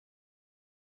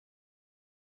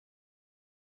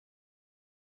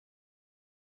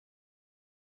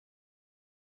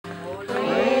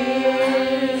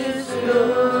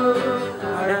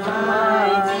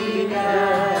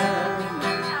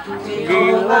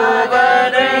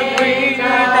over the green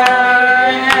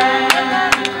land.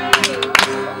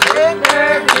 Let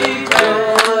there be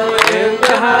joy in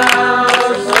the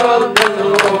house of the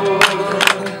Lord.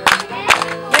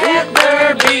 Let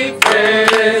there be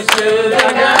praise to the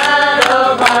God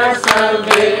of our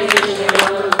salvation.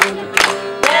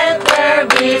 Let there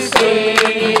be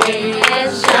singing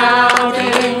and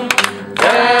shouting,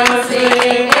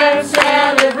 dancing and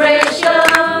celebration.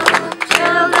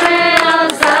 Children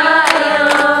of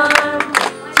Zion,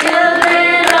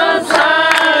 children of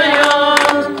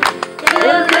Zion,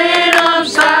 children of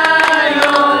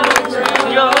Zion,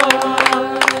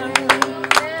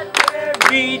 let there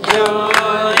be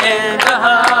joy in the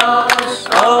house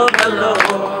of the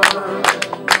Lord.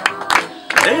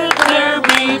 Let there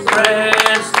be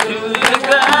praise to the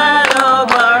God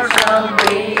of our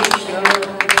salvation.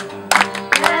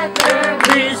 Let there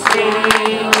be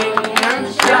singing and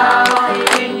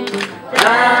shouting,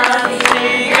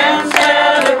 dancing and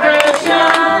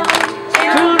celebration.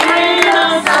 Children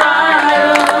of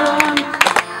Zion,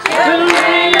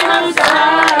 children of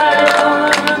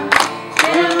Zion,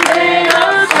 children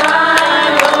of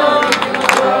Zion.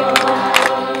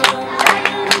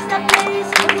 Zion is the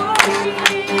place of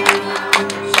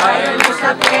worship. Zion is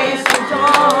the place of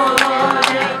joy.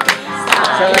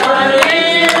 Zion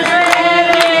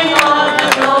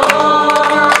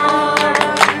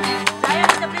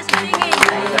is the place of singing.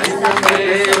 Zion is the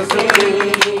place of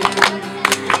singing.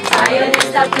 Zion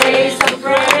is the place of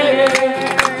prayer.